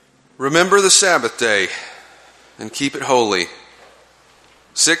Remember the Sabbath day and keep it holy.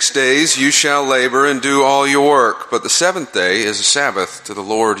 6 days you shall labor and do all your work, but the seventh day is a Sabbath to the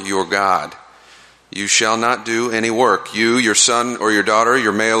Lord your God. You shall not do any work, you, your son or your daughter,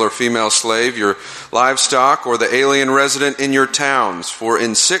 your male or female slave, your livestock, or the alien resident in your towns. For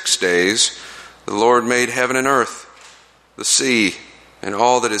in 6 days the Lord made heaven and earth, the sea, and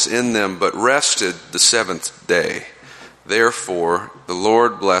all that is in them, but rested the seventh day. Therefore the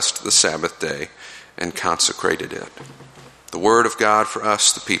Lord blessed the Sabbath day and consecrated it. The word of God for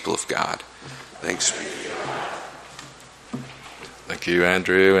us, the people of God. Thanks be to God. Thank you,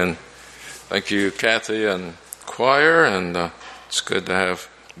 Andrew, and thank you, Kathy and choir. And it's good to have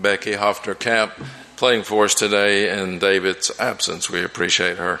Becky Hoffner-Camp playing for us today in David's absence. We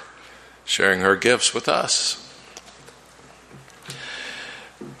appreciate her sharing her gifts with us.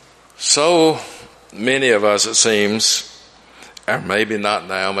 So many of us, it seems, or maybe not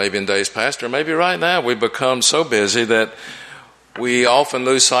now, maybe in days past, or maybe right now, we've become so busy that we often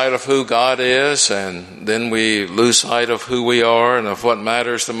lose sight of who God is, and then we lose sight of who we are and of what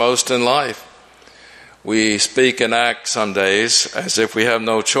matters the most in life. We speak and act some days as if we have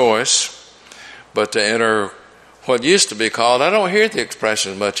no choice but to enter what used to be called, I don't hear the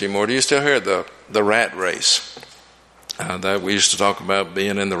expression much anymore. Do you still hear the rat race? That we used to talk about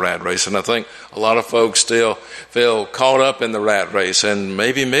being in the rat race, and I think a lot of folks still feel caught up in the rat race, and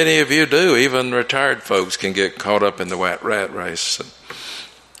maybe many of you do. Even retired folks can get caught up in the rat race.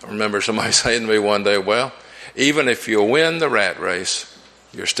 I remember somebody saying to me one day, well, even if you win the rat race,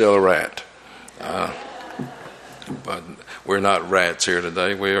 you're still a rat. But we're not rats here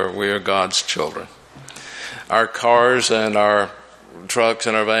today. We are God's children. Our cars and our trucks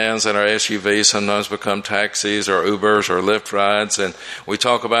and our vans and our SUVs sometimes become taxis or Ubers or Lyft rides, and we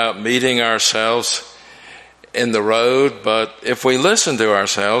talk about meeting ourselves in the road. But if we listen to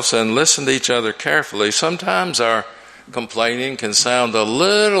ourselves and listen to each other carefully, sometimes our complaining can sound a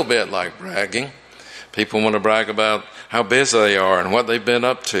little bit like bragging. People want to brag about how busy they are and what they've been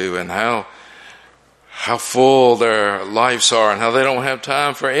up to and how full their lives are and how they don't have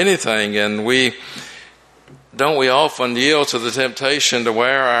time for anything. And we often yield to the temptation to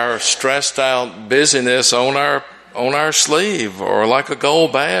wear our stressed out busyness on our sleeve, or like a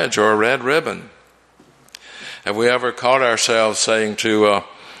gold badge or a red ribbon? Have we ever caught ourselves saying to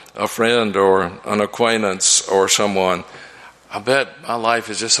a friend or an acquaintance or someone, I bet my life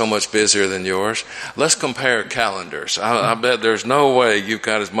is just so much busier than yours. Let's compare calendars. I bet there's no way you've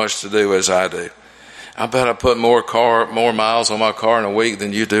got as much to do as I do. I bet I put more miles on my car in a week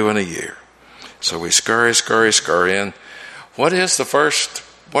than you do in a year. So we scurry, and what is the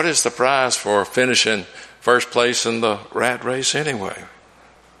prize for finishing first place in the rat race anyway?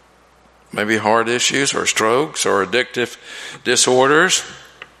 Maybe heart issues or strokes or addictive disorders,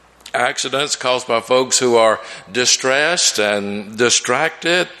 accidents caused by folks who are distressed and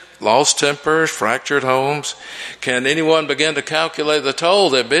distracted, lost tempers, fractured homes. Can anyone begin to calculate the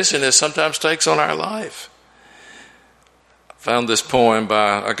toll that busyness sometimes takes on our life? I found this poem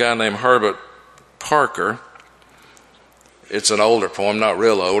by a guy named Herbert Parker. It's an older poem, not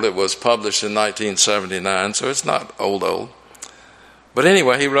real old. It was published in 1979, so it's not old. But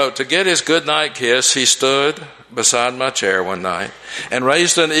anyway, he wrote, to get his goodnight kiss, he stood beside my chair one night and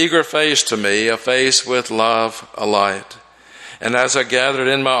raised an eager face to me, a face with love alight. And as I gathered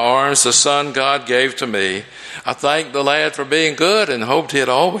in my arms the son God gave to me, I thanked the lad for being good and hoped he'd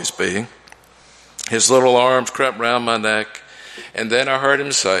always be. His little arms crept round my neck, and then I heard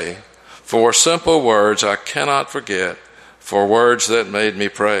him say, for simple words I cannot forget, for words that made me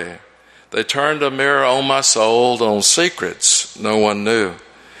pray. They turned a mirror on my soul, on secrets no one knew.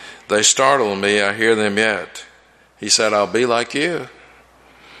 They startled me, I hear them yet. He said, I'll be like you.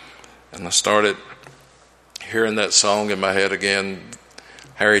 And I started hearing that song in my head again,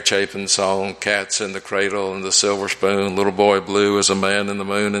 Harry Chapin's song, Cats in the Cradle and the Silver Spoon, Little Boy Blue is a Man in the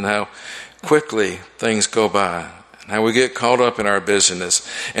Moon, and how quickly things go by. How we get caught up in our busyness.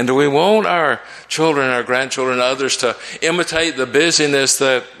 And do we want our children, our grandchildren, others to imitate the busyness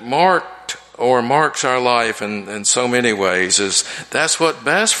that marks our life in so many ways? That's what's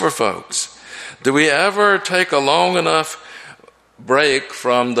best for folks. Do we ever take a long enough break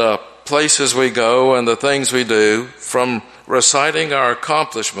from the places we go and the things we do, from reciting our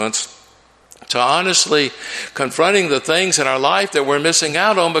accomplishments, to honestly confronting the things in our life that we're missing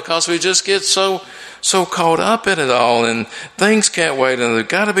out on because we just get so caught up in it all, and things can't wait and they've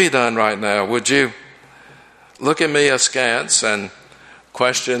got to be done right now? Would you look at me askance and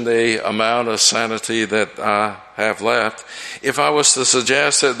question the amount of sanity that I have left if I was to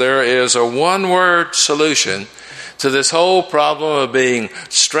suggest that there is a one-word solution to this whole problem of being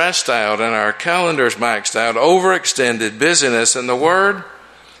stressed out and our calendars maxed out, overextended busyness, and the word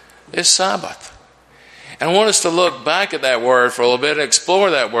is Sabbath. And I want us to look back at that word for a little bit and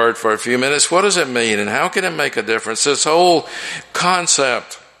explore that word for a few minutes. What does it mean and how can it make a difference? This whole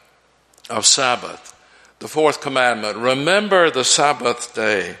concept of Sabbath, the fourth commandment, remember the Sabbath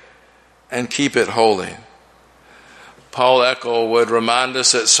day and keep it holy. Paul Eckel would remind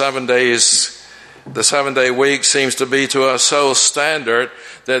us that 7 days, the 7-day week seems to be to us so standard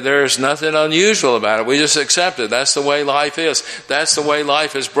that there's nothing unusual about it. We just accept it. That's the way life is. That's the way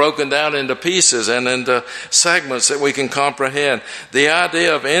life is broken down into pieces and into segments that we can comprehend. The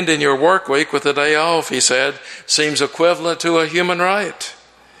idea of ending your work week with a day off, he said, seems equivalent to a human right.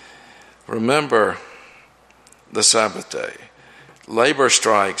 Remember the Sabbath day. Labor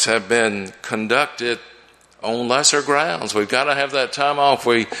strikes have been conducted on lesser grounds. We've got to have that time off.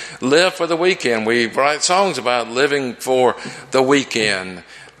 We live for the weekend. We write songs about living for the weekend.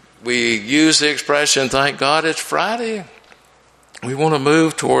 We use the expression, thank God it's Friday. We want to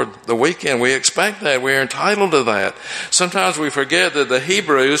move toward the weekend. We expect that. We're entitled to that. Sometimes we forget that the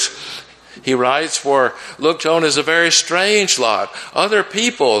Hebrews, he writes, were looked on as a very strange lot. Other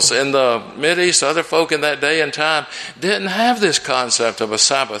peoples in the Mideast, other folk in that day and time, didn't have this concept of a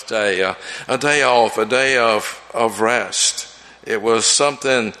Sabbath day, a day off, a day of rest. It was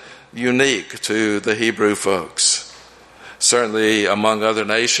something unique to the Hebrew folks. Certainly among other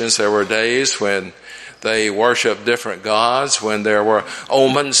nations, there were days when they worshiped different gods, when there were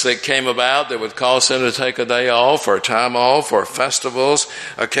omens that came about that would cause them to take a day off or time off, or festivals,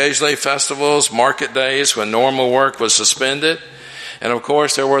 occasionally festivals, market days when normal work was suspended. And of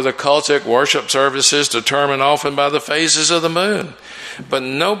course there were the cultic worship services determined often by the phases of the moon. But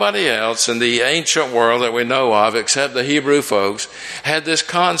nobody else in the ancient world that we know of, except the Hebrew folks, had this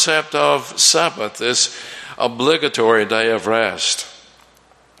concept of Sabbath, this obligatory day of rest.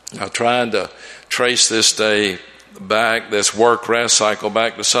 Now, trying to trace this day back, this work-rest cycle,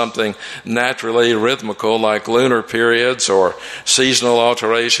 back to something naturally rhythmical like lunar periods or seasonal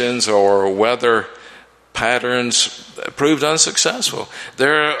alterations or weather patterns, proved unsuccessful.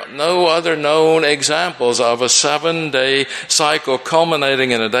 There are no other known examples of a 7-day cycle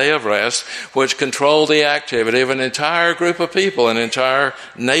culminating in a day of rest which controlled the activity of an entire group of people, an entire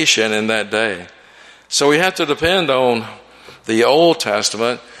nation in that day. So we have to depend on the Old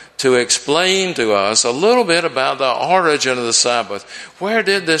Testament to explain to us a little bit about the origin of the Sabbath. Where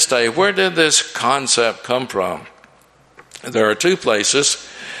did this day, where did this concept come from? There are two places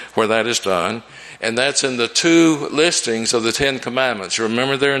where that is done, and that's in the two listings of the 10 Commandments.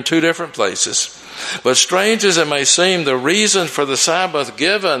 Remember, they're in two different places. But strange as it may seem, the reason for the Sabbath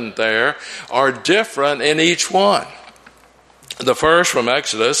given there are different in each one. The first, from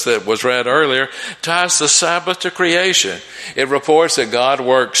Exodus, that was read earlier, ties the Sabbath to creation. It reports that God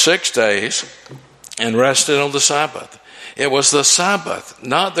worked 6 days and rested on the Sabbath. It was the Sabbath,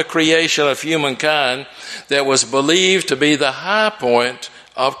 not the creation of humankind, that was believed to be the high point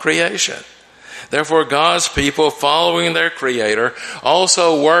of creation. Therefore, God's people, following their Creator,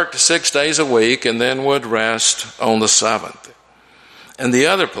 also worked 6 days a week and then would rest on the seventh. And the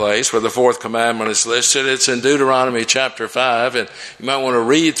other place where the fourth commandment is listed, it's in Deuteronomy chapter 5, and you might want to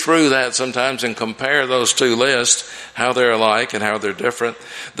read through that sometimes and compare those two lists, how they're alike and how they're different.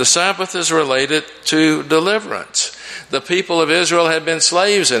 The Sabbath is related to deliverance. The people of Israel had been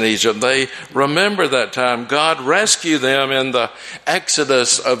slaves in Egypt. They remember that time. God rescued them in the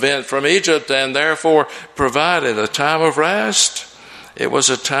Exodus event from Egypt and therefore provided a time of rest. It was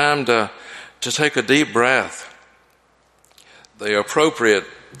a time to take a deep breath. The appropriate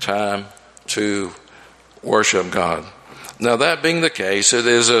time to worship God. Now, that being the case, it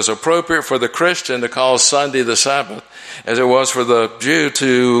is as appropriate for the Christian to call Sunday the Sabbath as it was for the Jew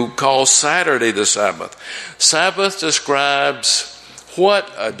to call Saturday the Sabbath. Sabbath describes what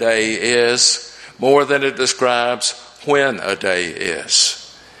a day is more than it describes when a day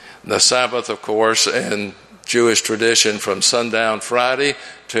is. The Sabbath, of course, in Jewish tradition, from sundown Friday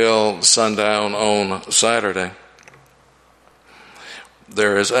till sundown on Saturday.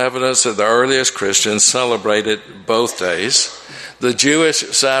 There is evidence that the earliest Christians celebrated both days. The Jewish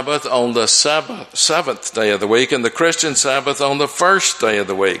Sabbath on the seventh day of the week and the Christian Sabbath on the first day of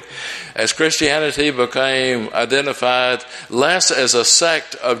the week. As Christianity became identified less as a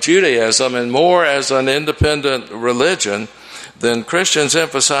sect of Judaism and more as an independent religion, then Christians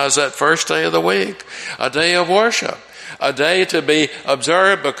emphasized that first day of the week, a day of worship. A day to be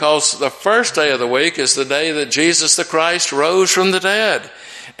observed because the first day of the week is the day that Jesus the Christ rose from the dead.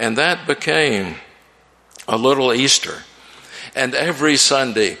 And that became a little Easter. And every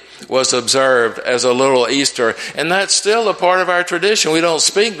Sunday, was observed as a little Easter. And that's still a part of our tradition. We don't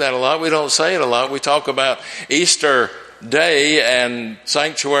speak that a lot. We don't say it a lot. We talk about Easter Day and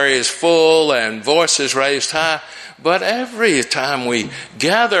sanctuary is full and voices raised high. But every time we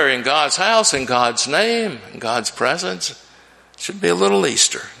gather in God's house, in God's name, in God's presence, it should be a little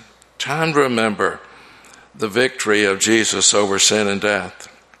Easter. Time to remember the victory of Jesus over sin and death.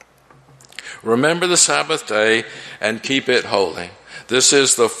 Remember the Sabbath day and keep it holy. This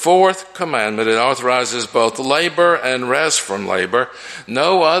is the fourth commandment. It authorizes both labor and rest from labor.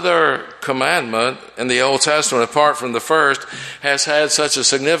 No other commandment in the Old Testament, apart from the first, has had such a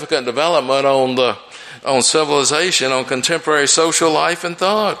significant development on civilization, on contemporary social life and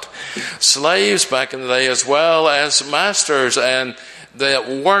thought. Slaves back in the day, as well as masters and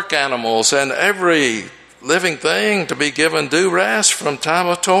the work animals and every living thing, to be given due rest from time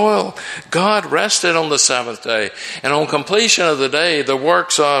of toil. God rested on the Sabbath day, and on completion of the day, the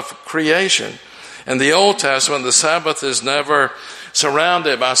works of creation. In the Old Testament, the Sabbath is never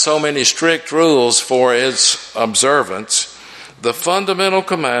surrounded by so many strict rules for its observance. The fundamental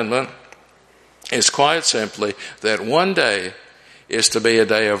commandment is quite simply that one day is to be a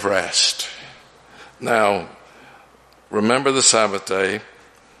day of rest. Now, remember the Sabbath day,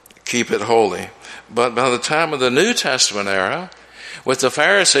 keep it holy. But by the time of the New Testament era, with the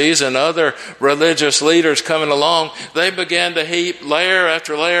Pharisees and other religious leaders coming along, they began to heap layer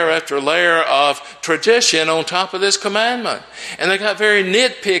after layer after layer of tradition on top of this commandment. And they got very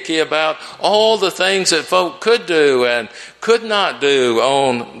nitpicky about all the things that folk could do and could not do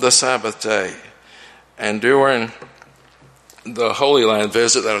on the Sabbath day. And during the Holy Land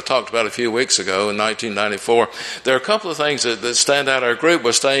visit that I talked about a few weeks ago in 1994, there are a couple of things that stand out. Our group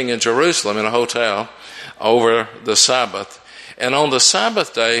was staying in Jerusalem in a hotel over the Sabbath. And on the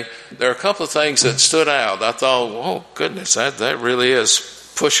Sabbath day, there are a couple of things that stood out. I thought, oh, goodness, that really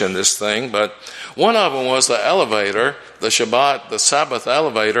is pushing this thing. But one of them was the elevator, the Sabbath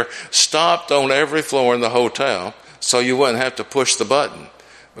elevator, stopped on every floor in the hotel so you wouldn't have to push the button,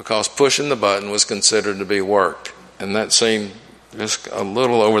 because pushing the button was considered to be work. And that seemed just a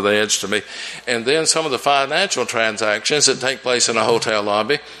little over the edge to me. And then some of the financial transactions that take place in a hotel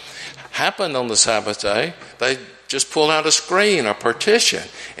lobby happened on the Sabbath day. They just pulled out a screen, a partition,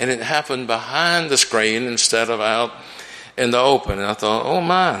 and it happened behind the screen instead of out in the open. And I thought, oh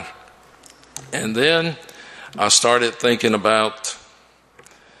my. And then I started thinking about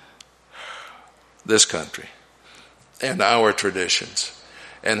this country and our traditions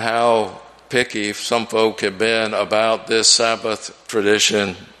and how picky some folk have been about this Sabbath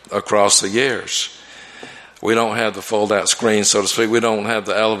tradition across the years. We don't have the fold-out screen, so to speak. We don't have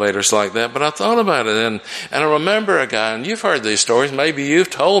the elevators like that. But I thought about it, and I remember a guy, and you've heard these stories. Maybe you've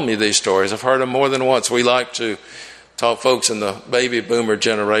told me these stories. I've heard them more than once. We like to talk, folks in the baby boomer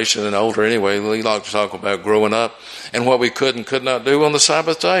generation and older anyway, we like to talk about growing up and what we could and could not do on the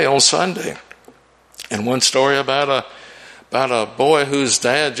Sabbath day, on Sunday. And one story about a boy whose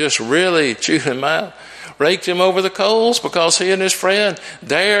dad just really chewed him out, raked him over the coals because he and his friend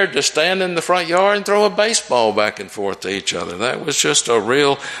dared to stand in the front yard and throw a baseball back and forth to each other. That was just a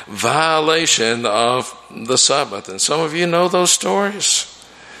real violation of the Sabbath. And some of you know those stories.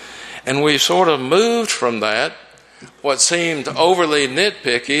 And we sort of moved from that, what seemed overly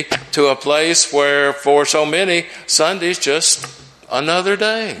nitpicky, to a place where for so many, Sunday's just another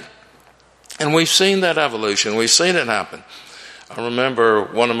day. And we've seen that evolution. We've seen it happen. I remember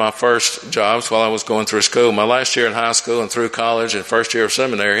one of my first jobs while I was going through school, my last year in high school and through college and first year of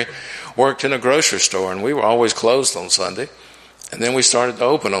seminary, worked in a grocery store, and we were always closed on Sunday. And then we started to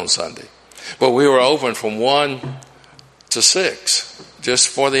open on Sunday. But we were open from 1 to 6, just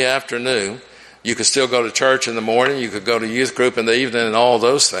for the afternoon. You could still go to church in the morning. You could go to youth group in the evening and all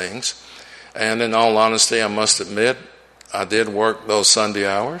those things. And in all honesty, I must admit, I did work those Sunday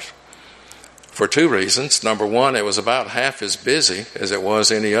hours for 2 reasons. Number one, it was about half as busy as it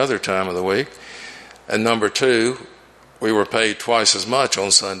was any other time of the week. And number 2, we were paid twice as much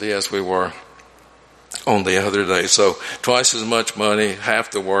on Sunday as we were on the other day. So twice as much money,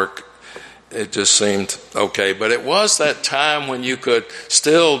 half the work. It just seemed okay. But it was that time when you could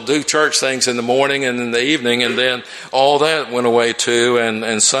still do church things in the morning and in the evening, and then all that went away too.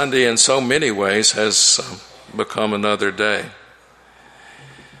 And Sunday in so many ways has become another day.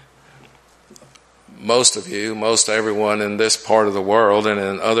 Most of you, most everyone in this part of the world and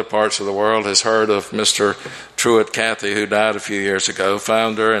in other parts of the world has heard of Mr. Truett Cathy, who died a few years ago,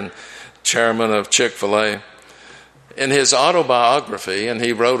 founder and chairman of Chick-fil-A. In his autobiography, and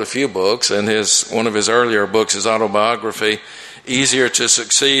he wrote a few books, and one of his earlier books, his autobiography, Easier to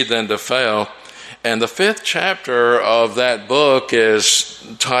Succeed Than to Fail, And the 5th chapter of that book is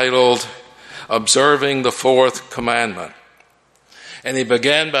titled Observing the 4th Commandment. And he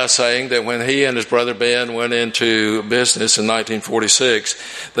began by saying that when he and his brother Ben went into business in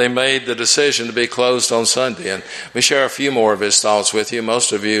 1946, they made the decision to be closed on Sunday. And let me share a few more of his thoughts with you.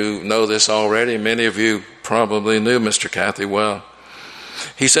 Most of you know this already. Many of you probably knew Mr. Cathy well.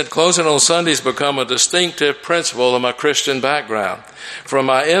 He said, closing on Sundays become a distinctive principle of my Christian background. From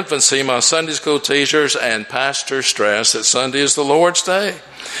my infancy, my Sunday school teachers and pastors stressed that Sunday is the Lord's day.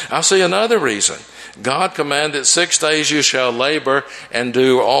 I see another reason. God commanded 6 days you shall labor and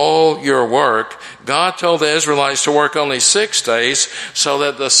do all your work. God told the Israelites to work only 6 days so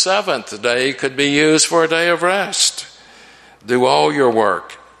that the 7th day could be used for a day of rest. Do all your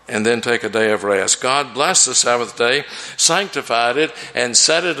work and then take a day of rest. God blessed the 7th day, sanctified it, and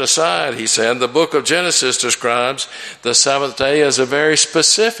set it aside, he said. The book of Genesis describes the 7th day as a very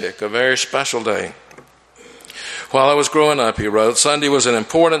specific, a very special day. While I was growing up, he wrote, Sunday was an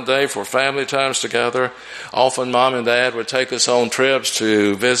important day for family times together. Often Mom and Dad would take us on trips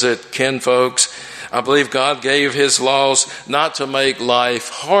to visit kinfolks. I believe God gave his laws not to make life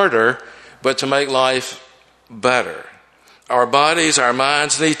harder, but to make life better. Our bodies, our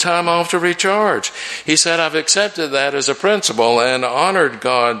minds need time off to recharge. He said, I've accepted that as a principle and honored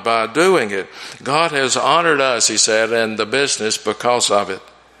God by doing it. God has honored us, he said, and the business because of it.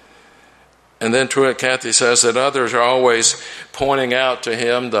 And then Truett Cathy says that others are always pointing out to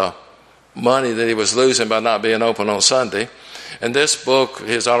him the money that he was losing by not being open on Sunday. And this book,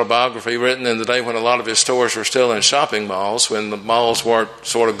 his autobiography, written in the day when a lot of his stores were still in shopping malls, when the malls weren't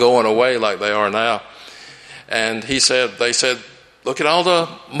sort of going away like they are now. And they said, look at all the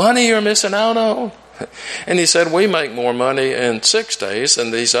money you're missing out on. And he said, we make more money in 6 days than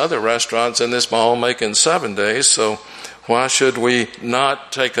these other restaurants in this mall make in 7 days. So why should we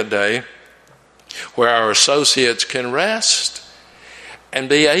not take a day where our associates can rest and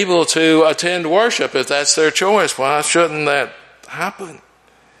be able to attend worship if that's their choice? Why shouldn't that happen?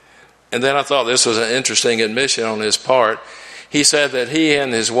 And then I thought this was an interesting admission on his part. He said that he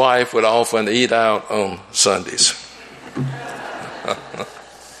and his wife would often eat out on Sundays.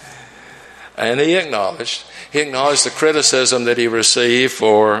 And he acknowledged the criticism that he received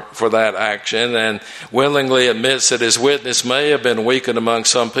for that action, and willingly admits that his witness may have been weakened among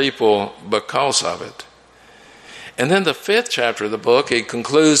some people because of it. And then the 5th chapter of the book, he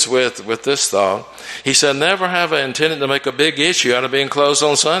concludes with this thought. He said, never have I intended to make a big issue out of being closed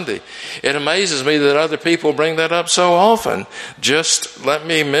on Sunday. It amazes me that other people bring that up so often. Just let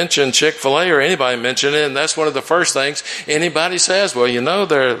me mention Chick-fil-A or anybody mention it, and that's one of the first things anybody says. Well, you know,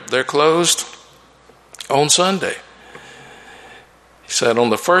 they're closed on Sunday. He said,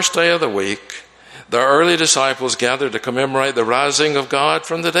 on the first day of the week, the early disciples gathered to commemorate the rising of God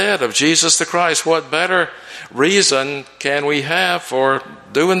from the dead, of Jesus the Christ. What better reason can we have for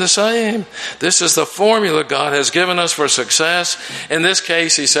doing the same? This is the formula God has given us for success. In this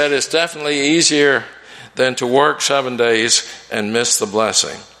case, he said, it's definitely easier than to work 7 days and miss the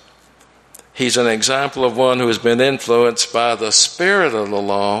blessing. He's an example of one who has been influenced by the spirit of the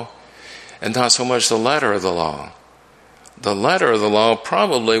law and not so much the letter of the law. The letter of the law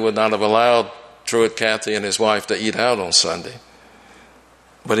probably would not have allowed Truett Cathy and his wife to eat out on Sunday,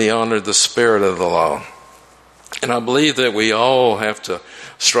 but he honored the spirit of the law. And I believe that we all have to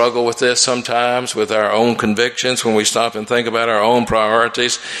struggle with this sometimes, with our own convictions, when we stop and think about our own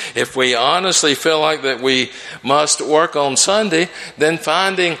priorities. If we honestly feel like that we must work on Sunday, then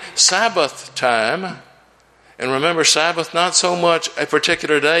finding Sabbath time, and remember, Sabbath, not so much a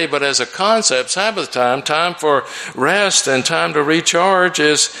particular day, but as a concept, Sabbath time, time for rest and time to recharge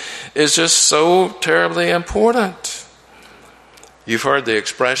is just so terribly important. You've heard the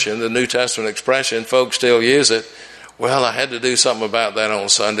expression, the New Testament expression, folks still use it. Well, I had to do something about that on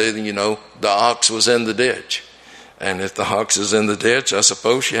Sunday. You know, the ox was in the ditch. And if the ox is in the ditch, I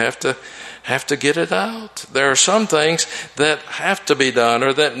suppose you have to get it out. There are some things that have to be done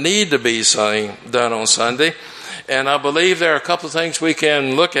or that need to be done on Sunday. And I believe there are a couple of things we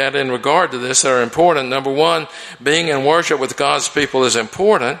can look at in regard to this that are important. Number one, being in worship with God's people is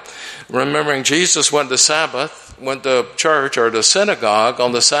important. Remembering Jesus went to church or to synagogue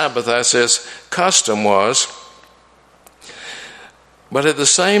on the Sabbath as his custom was. But at the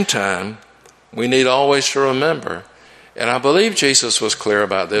same time, we need always to remember, and I believe Jesus was clear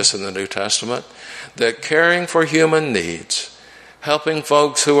about this in the New Testament, that caring for human needs, helping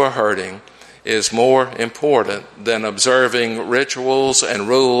folks who are hurting, is more important than observing rituals and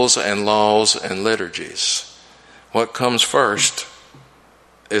rules and laws and liturgies. What comes first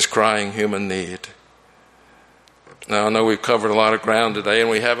is crying human need. Now, I know we've covered a lot of ground today, and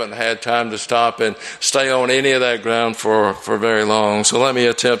we haven't had time to stop and stay on any of that ground for very long. So let me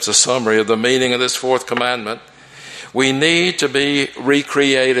attempt a summary of the meaning of this fourth commandment. We need to be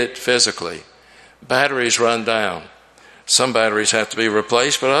recreated physically. Batteries run down. Some batteries have to be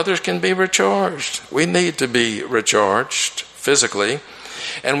replaced, but others can be recharged. We need to be recharged physically,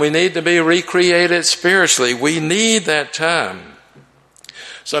 and we need to be recreated spiritually. We need that time.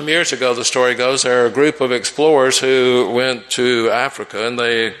 Some years ago, the story goes, there were a group of explorers who went to Africa, and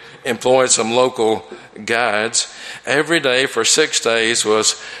they employed some local guides. Every day for 6 days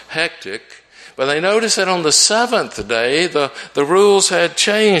was hectic, but they noticed that on the 7th day, the rules had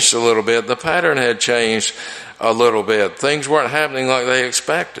changed a little bit. The pattern had changed a little bit. Things weren't happening like they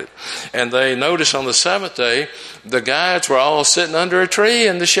expected. And they noticed on the 7th day, the guides were all sitting under a tree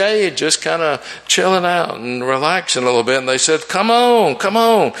in the shade, just kind of chilling out and relaxing a little bit. And they said, come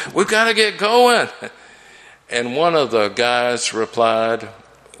on, we've got to get going. And one of the guides replied,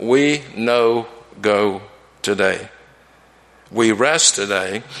 we no go today. We rest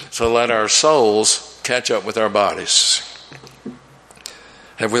today, so let our souls catch up with our bodies.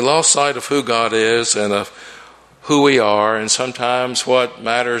 Have we lost sight of who God is and of who we are, and sometimes what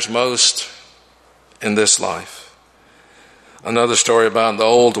matters most in this life? Another story about the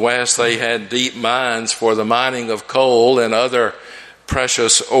Old West, they had deep mines for the mining of coal and other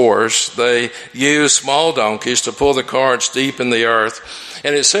precious ores. They used small donkeys to pull the carts deep in the earth,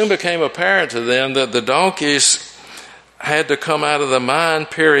 and it soon became apparent to them that the donkeys had to come out of the mine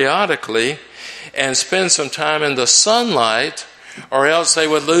periodically and spend some time in the sunlight, or else they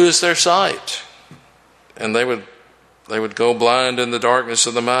would lose their sight. And they would go blind in the darkness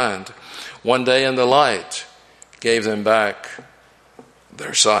of the mind. One day in the light gave them back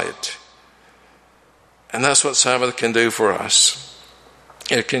their sight. And that's what Sabbath can do for us.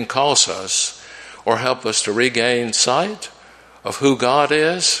 It can cause us or help us to regain sight of who God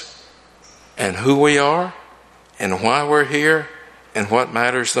is and who we are and why we're here and what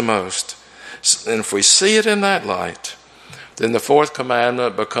matters the most. And if we see it in that light, then the fourth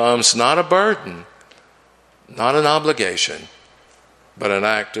commandment becomes not a burden, not an obligation, but an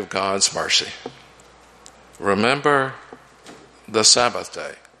act of God's mercy. Remember the Sabbath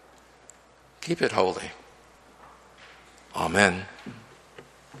day. Keep it holy. Amen.